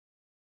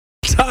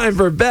time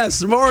for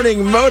Beth's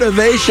Morning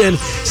Motivation.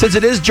 Since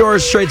it is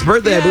George Strait's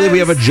birthday, I believe we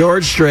have a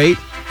George Strait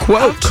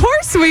quote. Of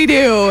course we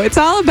do. It's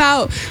all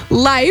about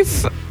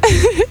life.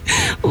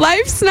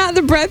 Life's not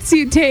the breaths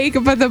you take,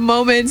 but the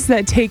moments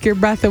that take your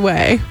breath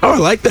away. Oh, I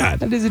like that.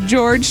 That is a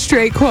George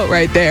Strait quote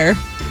right there.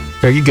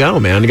 There you go,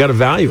 man. You got to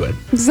value it.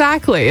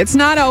 Exactly. It's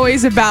not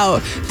always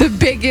about the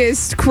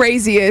biggest,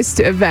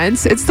 craziest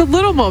events. It's the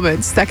little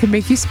moments that can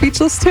make you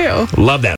speechless, too. Love that.